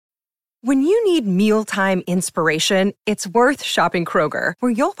When you need mealtime inspiration, it's worth shopping Kroger,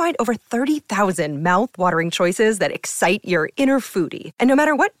 where you'll find over 30,000 mouth-watering choices that excite your inner foodie. And no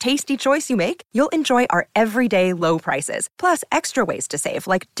matter what tasty choice you make, you'll enjoy our everyday low prices, plus extra ways to save,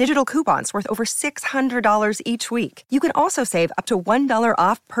 like digital coupons worth over $600 each week. You can also save up to $1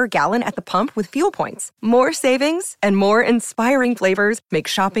 off per gallon at the pump with fuel points. More savings and more inspiring flavors make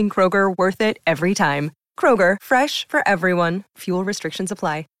shopping Kroger worth it every time. Kroger, fresh for everyone. Fuel restrictions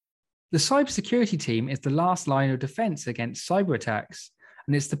apply. The cybersecurity team is the last line of defense against cyber attacks,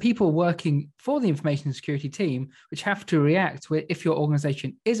 and it's the people working for the information security team which have to react if your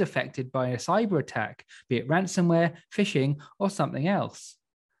organization is affected by a cyber attack, be it ransomware, phishing, or something else.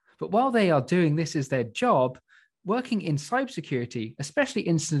 But while they are doing this as their job, working in cybersecurity, especially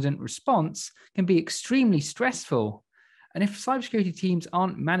incident response, can be extremely stressful. And if cybersecurity teams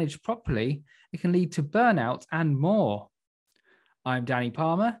aren't managed properly, it can lead to burnout and more. I'm Danny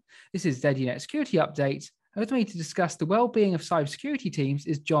Palmer. This is ZDNet Security Update. And with me to discuss the well-being of cybersecurity teams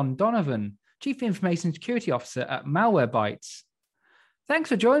is John Donovan, Chief Information Security Officer at Malwarebytes. Thanks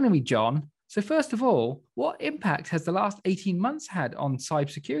for joining me, John. So first of all, what impact has the last 18 months had on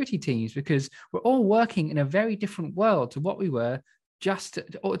cybersecurity teams? Because we're all working in a very different world to what we were just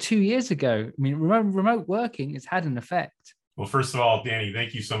 2 years ago. I mean, remote working has had an effect. Well, first of all, Danny,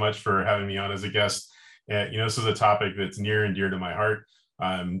 thank you so much for having me on as a guest. This is a topic that's near and dear to my heart.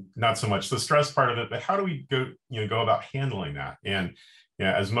 Not so much the stress part of it, but how do we go about handling that? And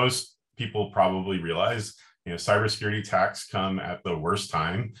as most people probably realize, cybersecurity attacks come at the worst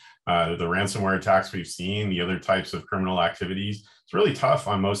time. The ransomware attacks we've seen, the other types of criminal activities, it's really tough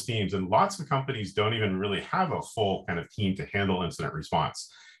on most teams. And lots of companies don't even really have a full kind of team to handle incident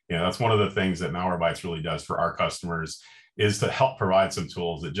response. That's one of the things that Malwarebytes really does for our customers, is to help provide some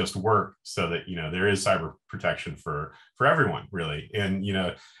tools that just work so that, there is cyber protection for everyone, really. And,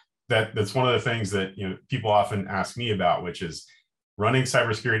 that's one of the things that, people often ask me about, which is running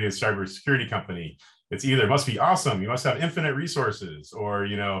cybersecurity as a cybersecurity company. It's either must be awesome, you must have infinite resources, or,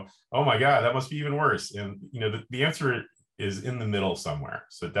 oh my God, that must be even worse. And, the answer is in the middle somewhere.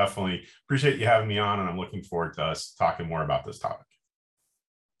 So definitely appreciate you having me on, and I'm looking forward to us talking more about this topic.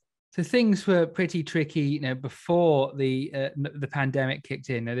 So things were pretty tricky, before the pandemic kicked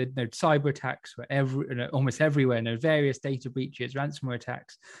in. Cyber attacks were almost everywhere. Various data breaches, ransomware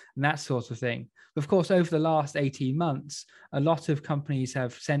attacks, and that sort of thing. But of course, over the last 18 months, a lot of companies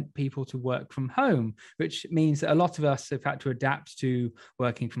have sent people to work from home, which means that a lot of us have had to adapt to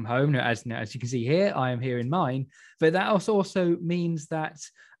working from home. As you can see here, I am here in mine. But that also means that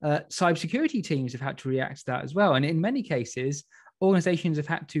cybersecurity teams have had to react to that as well. And in many cases, organizations have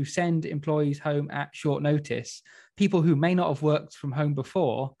had to send employees home at short notice, people who may not have worked from home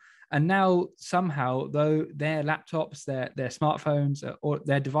before. And now somehow, though, their laptops, their smartphones, or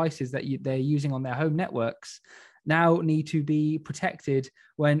their devices that they're using on their home networks now need to be protected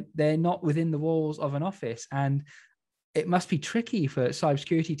when they're not within the walls of an office. And it must be tricky for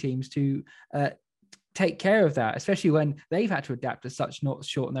cybersecurity teams to take care of that, especially when they've had to adapt to such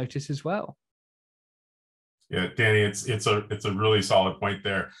short notice as well. Yeah, Danny, it's a really solid point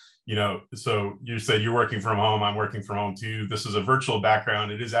there. So you said you're working from home. I'm working from home too. This is a virtual background.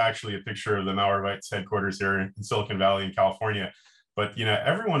 It is actually a picture of the Malwarebytes headquarters here in Silicon Valley in California. But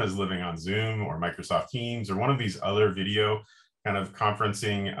everyone is living on Zoom or Microsoft Teams or one of these other video kind of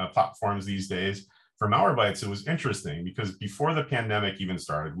conferencing platforms these days. For Malwarebytes, it was interesting because before the pandemic even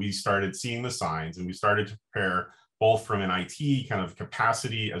started, we started seeing the signs, and we started to prepare both from an IT kind of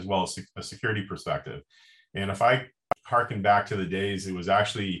capacity as well as a security perspective. And if I harken back to the days, it was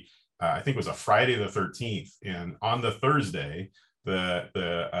actually, I think it was a Friday the 13th. And on the Thursday,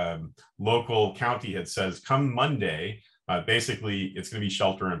 the local county had says, come Monday, basically it's going to be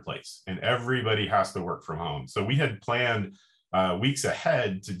shelter in place and everybody has to work from home. So we had planned weeks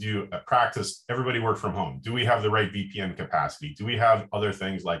ahead to do a practice, everybody work from home. Do we have the right VPN capacity? Do we have other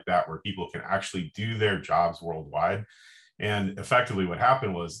things like that where people can actually do their jobs worldwide? And effectively what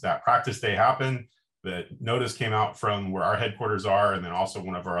happened was that practice day happened. The notice came out from where our headquarters are, and then also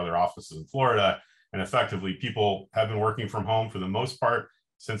one of our other offices in Florida. And effectively, people have been working from home for the most part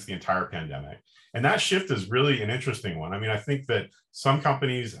since the entire pandemic. And that shift is really an interesting one. I mean, I think that some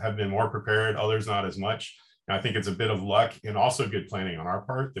companies have been more prepared, others not as much. And I think it's a bit of luck and also good planning on our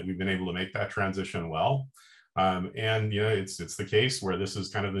part that we've been able to make that transition well. It's the case where this is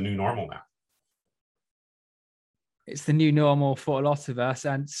kind of the new normal now. It's the new normal for a lot of us,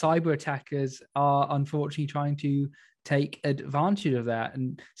 and cyber attackers are unfortunately trying to take advantage of that.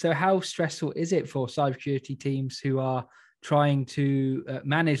 And so how stressful is it for cybersecurity teams who are trying to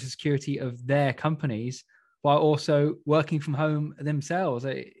manage the security of their companies while also working from home themselves.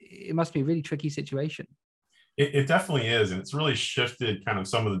 It must be a really tricky situation. It definitely is. And it's really shifted kind of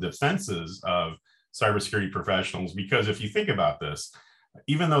some of the defenses of cybersecurity professionals, because if you think about this,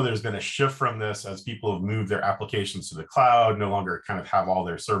 even though there's been a shift from this as people have moved their applications to the cloud, no longer kind of have all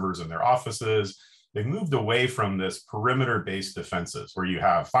their servers in their offices, they've moved away from this perimeter-based defenses where you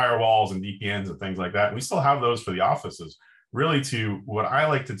have firewalls and VPNs and things like that. And we still have those for the offices. Really, to what I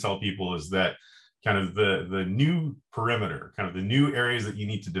like to tell people is that kind of the new perimeter, kind of the new areas that you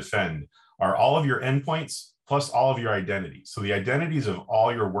need to defend are all of your endpoints plus all of your identities. So the identities of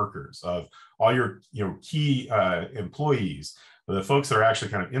all your workers, of all your key employees, the folks that are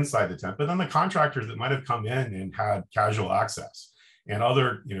actually kind of inside the tent, but then the contractors that might have come in and had casual access, and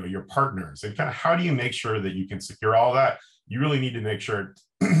other, your partners, and kind of how do you make sure that you can secure all that? You really need to make sure,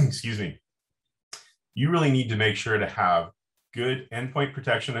 excuse me, you really need to make sure to have good endpoint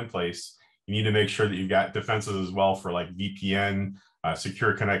protection in place. You need to make sure that you've got defenses as well for like VPN,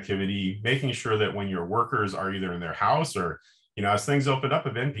 secure connectivity, making sure that when your workers are either in their house or, as things opened up a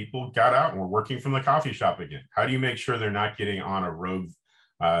bit, people got out and were working from the coffee shop again. How do you make sure they're not getting on a rogue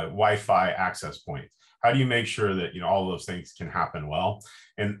Wi-Fi access point? How do you make sure that, all of those things can happen well?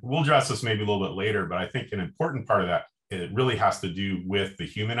 And we'll address this maybe a little bit later, but I think an important part of that, it really has to do with the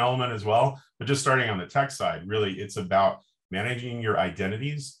human element as well. But just starting on the tech side, really, it's about managing your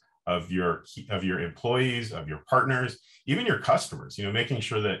identities of your employees, of your partners, even your customers, making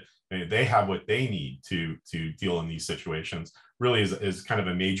sure that they have what they need to deal in these situations really is kind of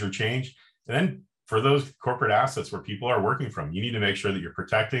a major change. And then for those corporate assets where people are working from, you need to make sure that you're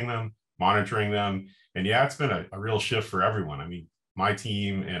protecting them, monitoring them. And yeah, it's been a real shift for everyone. I mean, my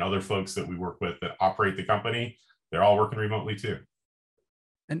team and other folks that we work with that operate the company, they're all working remotely too.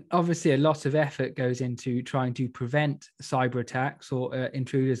 And obviously a lot of effort goes into trying to prevent cyber attacks or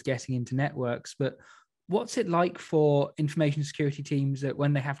intruders getting into networks. But what's it like for information security teams that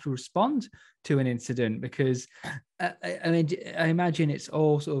when they have to respond to an incident? Because I imagine it's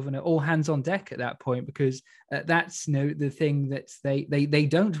all sort of all hands on deck at that point, because that's the thing that they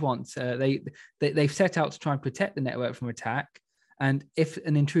don't want. They've set out to try and protect the network from attack. And if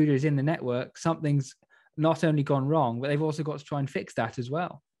an intruder is in the network, something's not only gone wrong, but they've also got to try and fix that as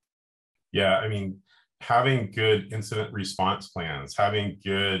well. Yeah, I mean, having good incident response plans, having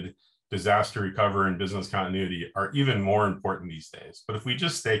good disaster recovery and business continuity are even more important these days. But if we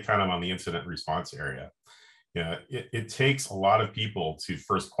just stay kind of on the incident response area, it takes a lot of people to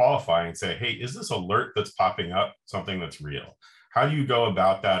first qualify and say, hey, is this alert that's popping up something that's real? How do you go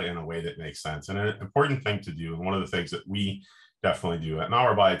about that in a way that makes sense? And an important thing to do, and one of the things that we definitely do at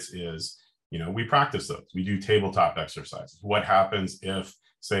Malwarebytes is, we practice those. We do tabletop exercises. What happens if,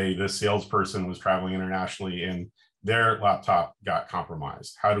 say, this salesperson was traveling internationally and their laptop got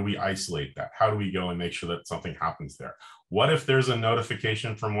compromised? How do we isolate that? How do we go and make sure that something happens there? What if there's a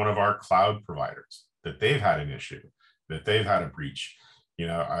notification from one of our cloud providers that they've had an issue, that they've had a breach?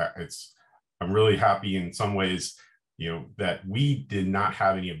 I'm really happy in some ways, that we did not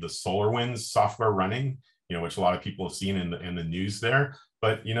have any of the SolarWinds software running, which a lot of people have seen in the news there.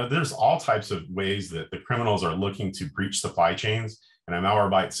 But there's all types of ways that the criminals are looking to breach supply chains. And at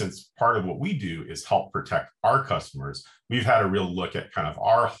Malwarebytes, since part of what we do is help protect our customers, we've had a real look at kind of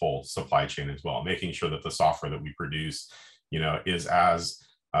our whole supply chain as well, making sure that the software that we produce, is as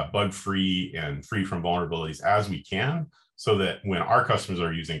bug-free and free from vulnerabilities as we can, so that when our customers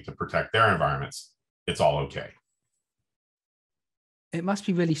are using to protect their environments, it's all okay. It must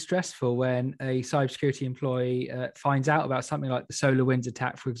be really stressful when a cybersecurity employee finds out about something like the SolarWinds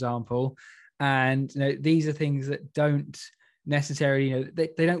attack, for example. And these are things that don't necessarily,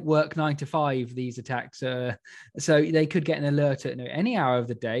 they don't work 9 to 5, these attacks. So they could get an alert at any hour of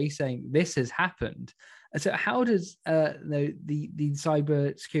the day saying this has happened. So how does the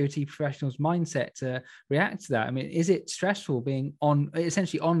cybersecurity professional's mindset react to that? I mean, is it stressful being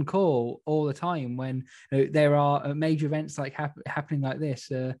essentially on call all the time when there are major events like happening like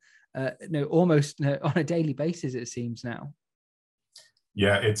this, almost on a daily basis, it seems now?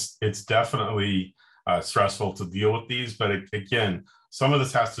 Yeah, it's definitely stressful to deal with these, but again, some of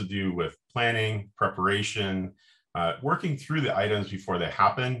this has to do with planning, preparation, working through the items before they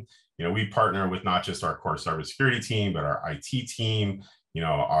happen. We partner with not just our core cybersecurity team, but our IT team,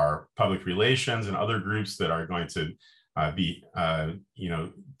 our public relations and other groups that are going to be,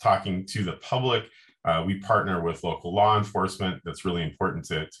 talking to the public. We partner with local law enforcement. That's really important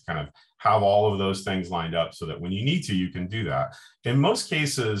to kind of have all of those things lined up so that when you need to, you can do that. In most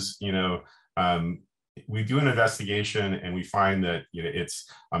cases, we do an investigation and we find that it's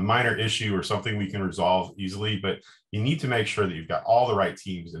a minor issue or something we can resolve easily, but you need to make sure that you've got all the right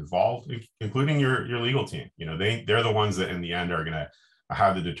teams involved, including your legal team. They're the ones that in the end are going to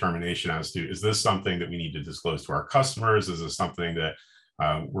have the determination as to, is this something that we need to disclose to our customers? Is this something that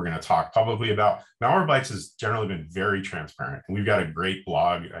we're going to talk publicly about? Malwarebytes has generally been very transparent, and we've got a great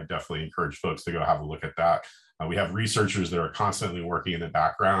blog. I definitely encourage folks to go have a look at that. We have researchers that are constantly working in the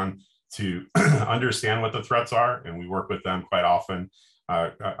background to understand what the threats are, and we work with them quite often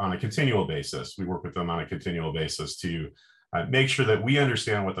on a continual basis. We work with them on a continual basis to make sure that we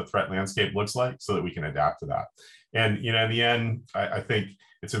understand what the threat landscape looks like so that we can adapt to that. And in the end, I think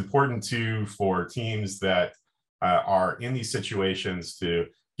it's important for teams that are in these situations to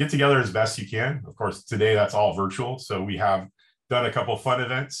get together as best you can. Of course, today that's all virtual, so we have done a couple of fun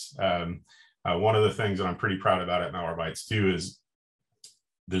events. One of the things that I'm pretty proud about at Malwarebytes too is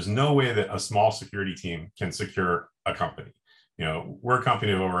there's no way that a small security team can secure a company. We're a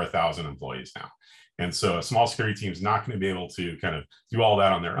company of over 1,000 employees now. And so a small security team is not going to be able to kind of do all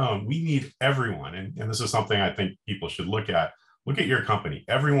that on their own. We need everyone. And this is something I think people should look at. Look at your company.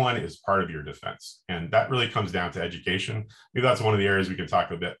 Everyone is part of your defense. And that really comes down to education. Maybe that's one of the areas we can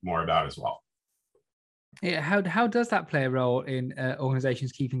talk a bit more about as well. Yeah, how does that play a role in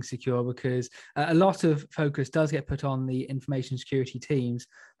organizations keeping secure? Because a lot of focus does get put on the information security teams,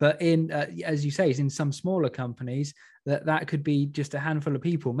 but as you say, in some smaller companies, that could be just a handful of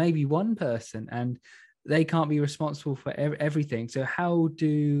people, maybe one person, and they can't be responsible for everything. So how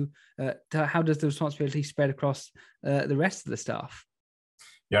does the responsibility spread across the rest of the staff?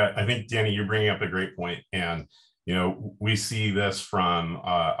 Yeah, I think, Danny, you're bringing up a great point. And, we see this from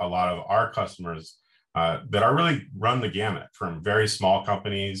a lot of our customers that are really run the gamut, from very small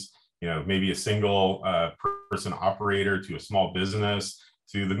companies, maybe a single person operator, to a small business,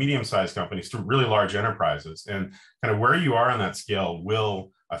 to the medium-sized companies, to really large enterprises. And kind of where you are on that scale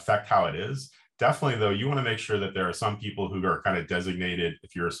will affect how it is. Definitely, though, you want to make sure that there are some people who are kind of designated.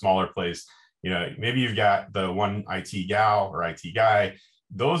 If you're a smaller place, maybe you've got the one IT gal or IT guy.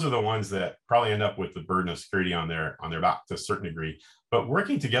 Those are the ones that probably end up with the burden of security on their back to a certain degree. But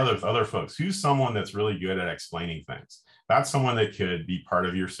working together with other folks, who's someone that's really good at explaining things? That's someone that could be part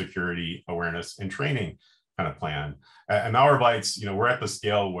of your security awareness and training kind of plan. At Malwarebytes, we're at the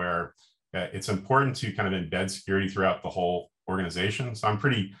scale where it's important to kind of embed security throughout the whole organization. So I'm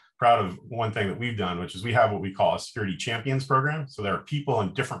pretty proud of one thing that we've done, which is we have what we call a security champions program. So there are people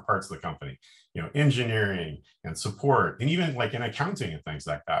in different parts of the company, engineering and support, and even like in accounting and things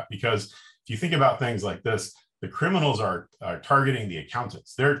like that. Because if you think about things like this, the criminals are targeting the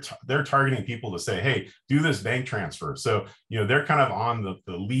accountants. They're targeting people to say, hey, do this bank transfer. So, they're kind of on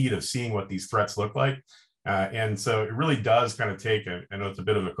the lead of seeing what these threats look like. And so it really does kind of take, I know it's a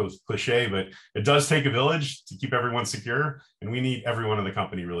bit of a cliche, but it does take a village to keep everyone secure. And we need everyone in the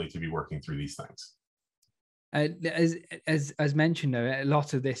company really to be working through these things. As mentioned, though, a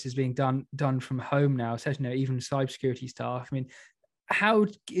lot of this is being done from home now, especially even cybersecurity staff. I mean, how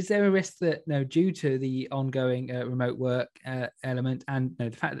is there a risk that due to the ongoing remote work element and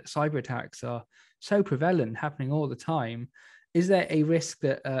the fact that cyber attacks are so prevalent, happening all the time, is there a risk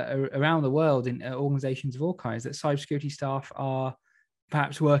that around the world in organizations of all kinds that cybersecurity staff are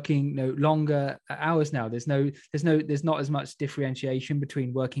perhaps working longer hours now? There's not as much differentiation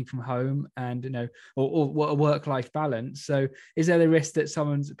between working from home and or a work-life balance. So is there the risk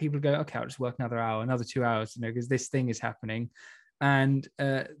that people go, okay, I'll just work another hour, another 2 hours, because this thing is happening? And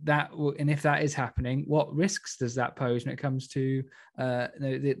if that is happening, what risks does that pose when it comes to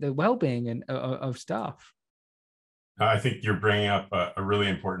the well-being of staff? I think you're bringing up a really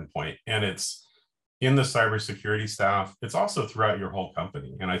important point, and it's in the cybersecurity staff. It's also throughout your whole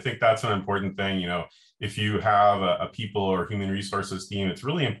company, and I think that's an important thing. If you have a people or human resources team, it's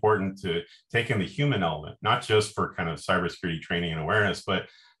really important to take in the human element, not just for kind of cybersecurity training and awareness, but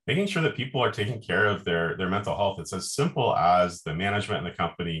making sure that people are taking care of their mental health. It's as simple as the management in the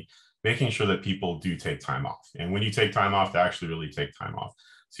company making sure that people do take time off. And when you take time off, to actually really take time off,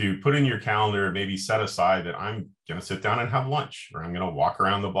 to put in your calendar, maybe set aside that I'm going to sit down and have lunch, or I'm going to walk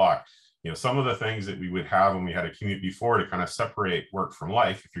around the block. Some of the things that we would have when we had a commute before to kind of separate work from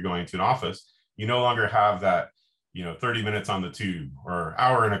life. If you're going to an office, you no longer have that 30 minutes on the tube or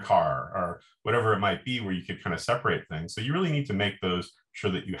hour in a car or whatever it might be, where you could kind of separate things. So you really need to make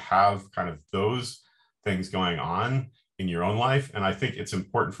sure that you have kind of those things going on in your own life. And I think it's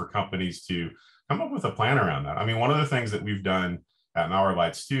important for companies to come up with a plan around that. I mean, one of the things that we've done at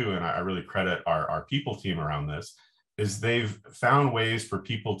Malwarebytes too, and I really credit our people team around this, is they've found ways for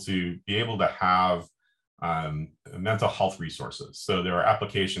people to be able to have mental health resources. So there are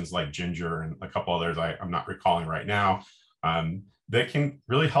applications like Ginger and a couple others I'm not recalling right now, that can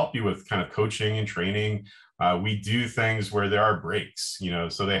really help you with kind of coaching and training. We do things where there are breaks,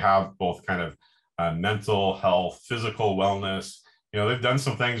 so they have both kind of mental health, physical wellness. They've done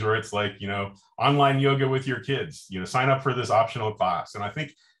some things where it's like, online yoga with your kids, sign up for this optional class. And I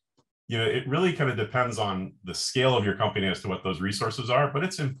think, it really kind of depends on the scale of your company as to what those resources are, but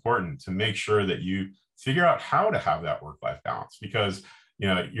it's important to make sure that you figure out how to have that work-life balance, because,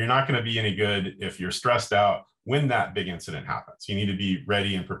 you're not going to be any good if you're stressed out when that big incident happens. You need to be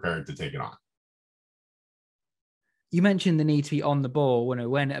ready and prepared to take it on. You mentioned the need to be on the ball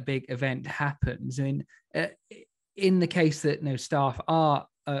when a big event happens. I mean, in the case that staff are,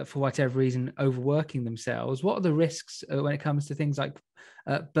 for whatever reason, overworking themselves, what are the risks when it comes to things like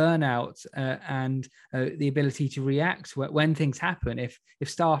burnout and the ability to react when things happen if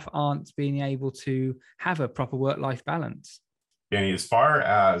staff aren't being able to have a proper work-life balance? Danny, as far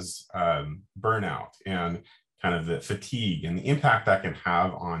as burnout and kind of the fatigue and the impact that can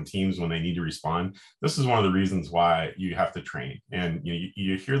have on teams when they need to respond, this is one of the reasons why you have to train. And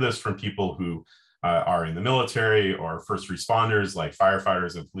you hear this from people who are in the military or first responders like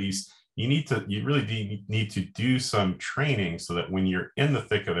firefighters and police. You really need to do some training so that when you're in the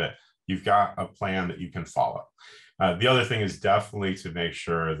thick of it, you've got a plan that you can follow. The other thing is definitely to make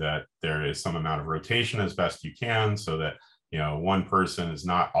sure that there is some amount of rotation as best you can, so that one person is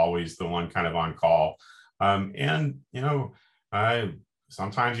not always the one kind of on call.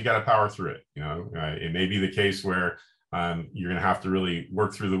 Sometimes you got to power through it. It may be the case where you're going to have to really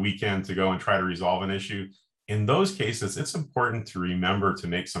work through the weekend to go and try to resolve an issue. In those cases, it's important to remember to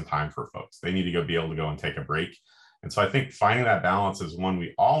make some time for folks. They need to be able to go and take a break. And so I think finding that balance is one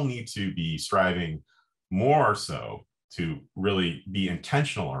we all need to be striving more so to really be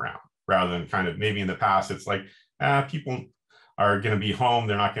intentional around, rather than kind of maybe in the past, it's like, people are going to be home,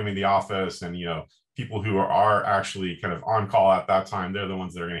 they're not going to be in the office. And, people who are actually kind of on call at that time, they're the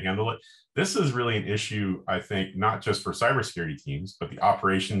ones that are going to handle it. This is really an issue, I think, not just for cybersecurity teams, but the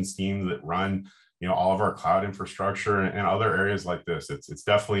operations teams that run, all of our cloud infrastructure and other areas like this. It's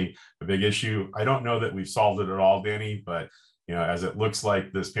definitely a big issue. I don't know that we've solved it at all, Danny, but as it looks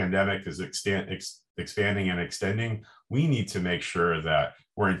like this pandemic is expanding and extending, we need to make sure that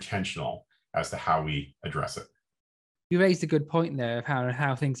we're intentional as to how we address it. You raised a good point there of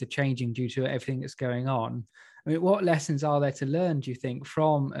how things are changing due to everything that's going on. I mean, what lessons are there to learn, do you think,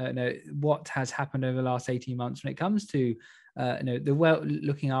 from what has happened over the last 18 months when it comes to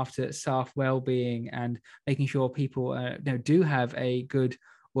looking after staff well-being and making sure people do have a good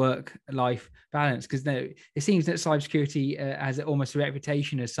work-life balance? Because it seems that cybersecurity has almost a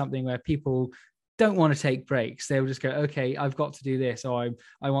reputation as something where people don't want to take breaks. They'll just go, okay, I've got to do this, or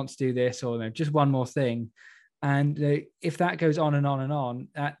I want to do this, or just one more thing. And if that goes on and on and on,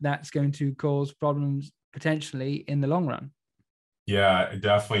 that's going to cause problems potentially in the long run. Yeah,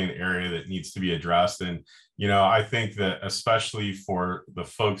 definitely an area that needs to be addressed. And, I think that especially for the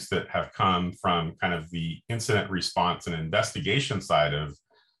folks that have come from kind of the incident response and investigation side of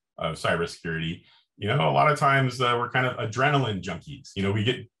cybersecurity, a lot of times we're kind of adrenaline junkies.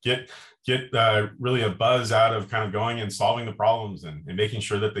 We get really a buzz out of kind of going and solving the problems and making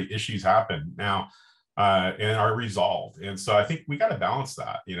sure that the issues happen now and are resolved. And so I think we got to balance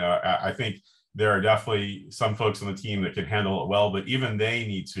that. I think there are definitely some folks on the team that can handle it well, but even they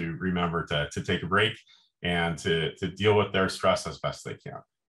need to remember to take a break and to deal with their stress as best they can.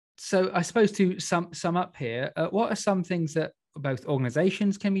 So I suppose to sum up here, what are some things that both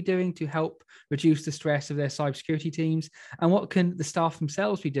organizations can be doing to help reduce the stress of their cybersecurity teams? And what can the staff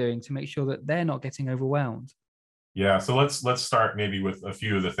themselves be doing to make sure that they're not getting overwhelmed? Yeah, so let's start maybe with a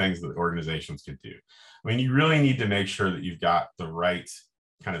few of the things that organizations could do. I mean, you really need to make sure that you've got the right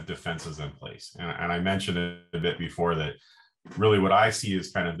kind of defenses in place. And I mentioned it a bit before that really what I see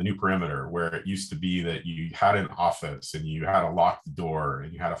is kind of the new perimeter, where it used to be that you had an office and you had a locked door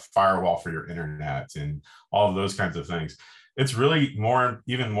and you had a firewall for your internet and all of those kinds of things. It's really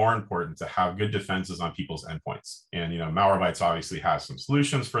even more important to have good defenses on people's endpoints. And, Malwarebytes obviously has some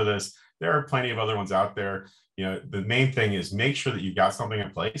solutions for this. There are plenty of other ones out there. The main thing is make sure that you've got something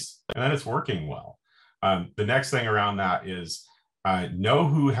in place and that it's working well. The next thing around that is know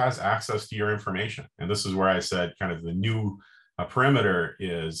who has access to your information. And this is where I said kind of the new perimeter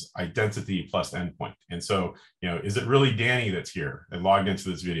is identity plus endpoint. And so, is it really Danny that's here and logged into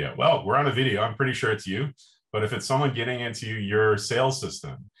this video? Well, we're on a video. I'm pretty sure it's you. But if it's someone getting into your sales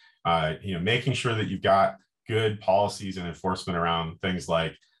system, making sure that you've got good policies and enforcement around things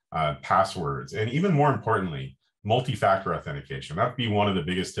like passwords, and even more importantly, multi-factor authentication. That'd be one of the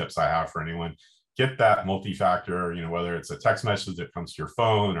biggest tips I have for anyone. get that multi-factor, whether it's a text message that comes to your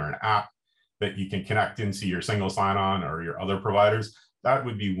phone or an app that you can connect into your single sign-on or your other providers. That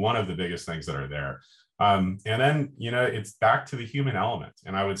would be one of the biggest things that are there. And then, it's back to the human element.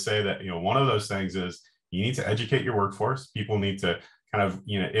 And I would say that, one of those things is you need to educate your workforce. People need to kind of,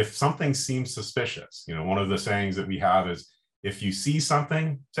 if something seems suspicious, one of the sayings that we have is, if you see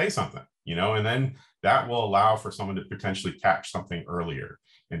something, say something, and then that will allow for someone to potentially catch something earlier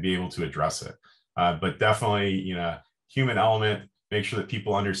and be able to address it. But definitely, human element, make sure that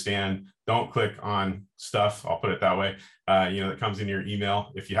people understand, don't click on stuff, I'll put it that way, that comes in your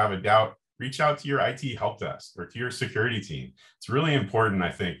email. If you have a doubt, reach out to your IT help desk or to your security team. It's really important,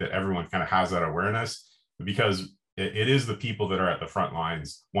 I think, that everyone kind of has that awareness, because it is the people that are at the front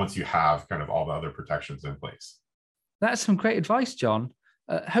lines once you have kind of all the other protections in place. That's some great advice, John.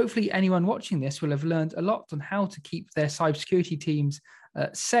 Hopefully anyone watching this will have learned a lot on how to keep their cybersecurity teams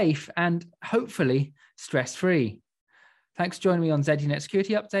safe and hopefully stress-free. Thanks for joining me on ZDNet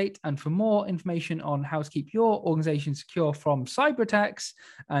Security Update. And for more information on how to keep your organization secure from cyber attacks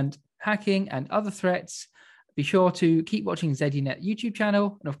and hacking and other threats, be sure to keep watching ZDNet YouTube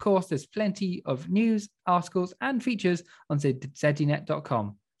channel. And of course, there's plenty of news, articles, and features on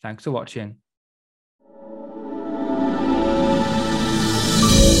ZDNet.com. Thanks for watching.